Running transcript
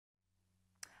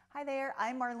Hi there,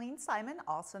 I'm Marlene Simon,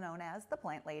 also known as the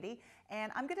Plant Lady,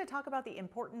 and I'm going to talk about the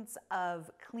importance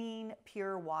of clean,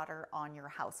 pure water on your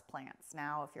house plants.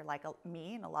 Now, if you're like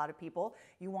me and a lot of people,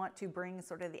 you want to bring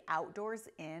sort of the outdoors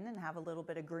in and have a little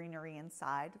bit of greenery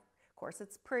inside. Of course,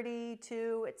 it's pretty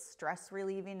too, it's stress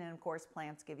relieving, and of course,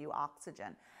 plants give you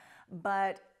oxygen.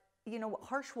 But you know,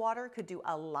 harsh water could do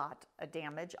a lot of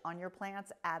damage on your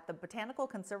plants. At the Botanical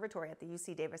Conservatory at the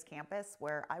UC Davis campus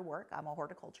where I work, I'm a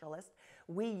horticulturalist,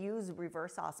 we use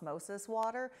reverse osmosis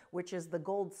water, which is the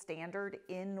gold standard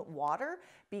in water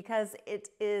because it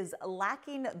is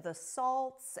lacking the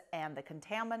salts and the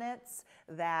contaminants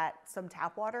that some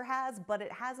tap water has, but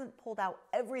it hasn't pulled out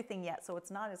everything yet, so it's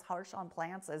not as harsh on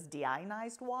plants as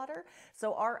deionized water.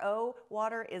 So RO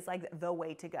water is like the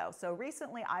way to go. So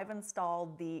recently I've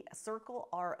installed the Circle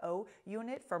RO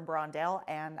unit from Brondell,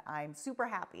 and I'm super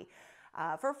happy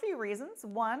for a few reasons.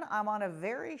 One, I'm on a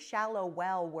very shallow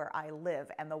well where I live,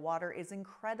 and the water is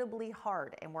incredibly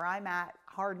hard. And where I'm at,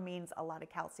 hard means a lot of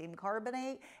calcium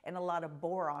carbonate and a lot of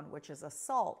boron, which is a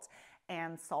salt.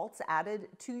 And salts added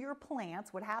to your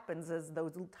plants, what happens is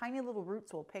those tiny little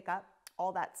roots will pick up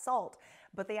all that salt,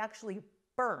 but they actually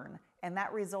burn, and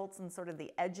that results in sort of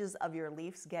the edges of your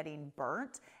leaves getting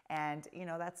burnt, and you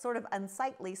know that's sort of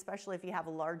unsightly, especially if you have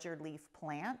larger leaf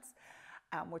plants,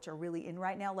 which are really in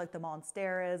right now, like the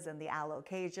monsteras and the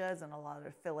alocasias and a lot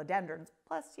of philodendrons.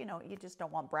 Plus, you know, you just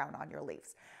don't want brown on your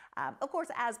leaves. Of course,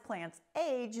 as plants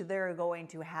age, they're going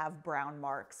to have brown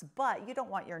marks, but you don't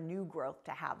want your new growth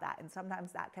to have that, and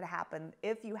sometimes that could happen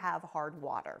if you have hard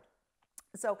water.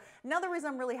 So another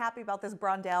reason I'm really happy about this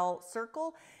Brondell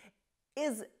Circle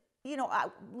is, you know,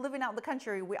 living out in the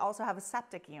country, we also have a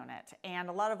septic unit, and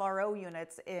a lot of RO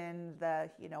units in the,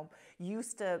 you know,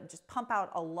 used to just pump out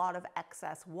a lot of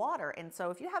excess water. And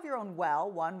so if you have your own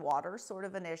well, one, water's sort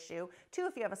of an issue. Two,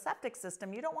 if you have a septic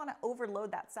system, you don't want to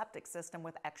overload that septic system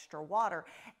with extra water.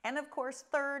 And of course,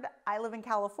 third, I live in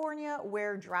California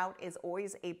where drought is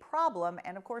always a problem.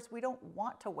 And of course, we don't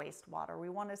want to waste water. We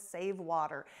want to save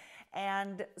water.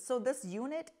 And so this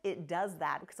unit, it does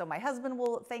that. So my husband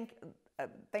will thank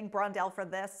Brondell for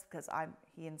this because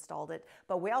he installed it,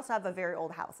 but we also have a very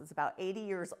old house. It's about 80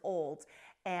 years old,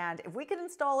 and if we can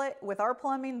install it with our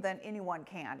plumbing, then anyone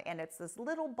can. And it's this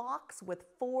little box with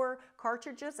 4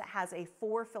 cartridges. It has a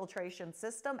 4 filtration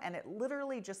system, and it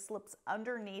literally just slips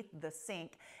underneath the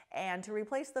sink. And to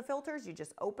replace the filters, you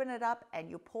just open it up and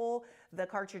you pull the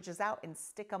cartridges out and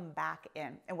stick them back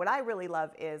in. And what I really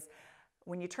love is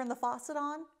when you turn the faucet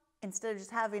on, instead of just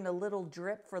having a little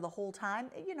drip for the whole time,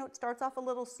 you know, it starts off a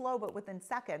little slow, but within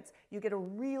seconds, you get a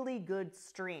really good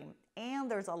stream.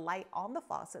 And there's a light on the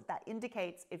faucet that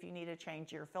indicates if you need to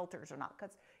change your filters or not,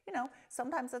 because, you know,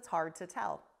 sometimes it's hard to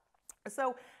tell.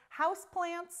 So house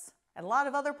plants and a lot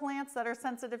of other plants that are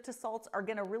sensitive to salts are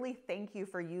going to really thank you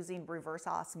for using reverse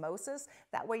osmosis.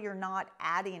 That way you're not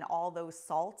adding all those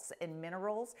salts and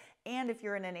minerals. And if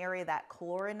you're in an area that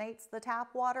chlorinates the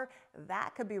tap water,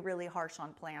 that could be really harsh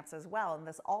on plants as well. And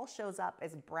this all shows up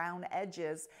as brown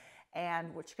edges,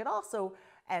 and which could also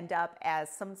end up as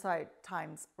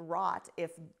sometimes rot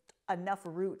if enough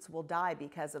roots will die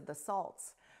because of the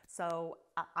salts. So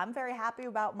I'm very happy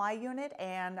about my unit,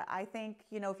 and I think,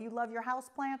 you know, if you love your house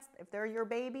plants, if they're your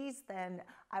babies, then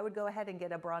I would go ahead and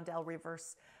get a Brondell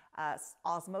reverse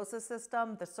osmosis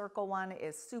system. The Circle one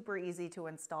is super easy to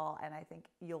install, and I think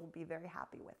you'll be very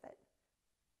happy with it.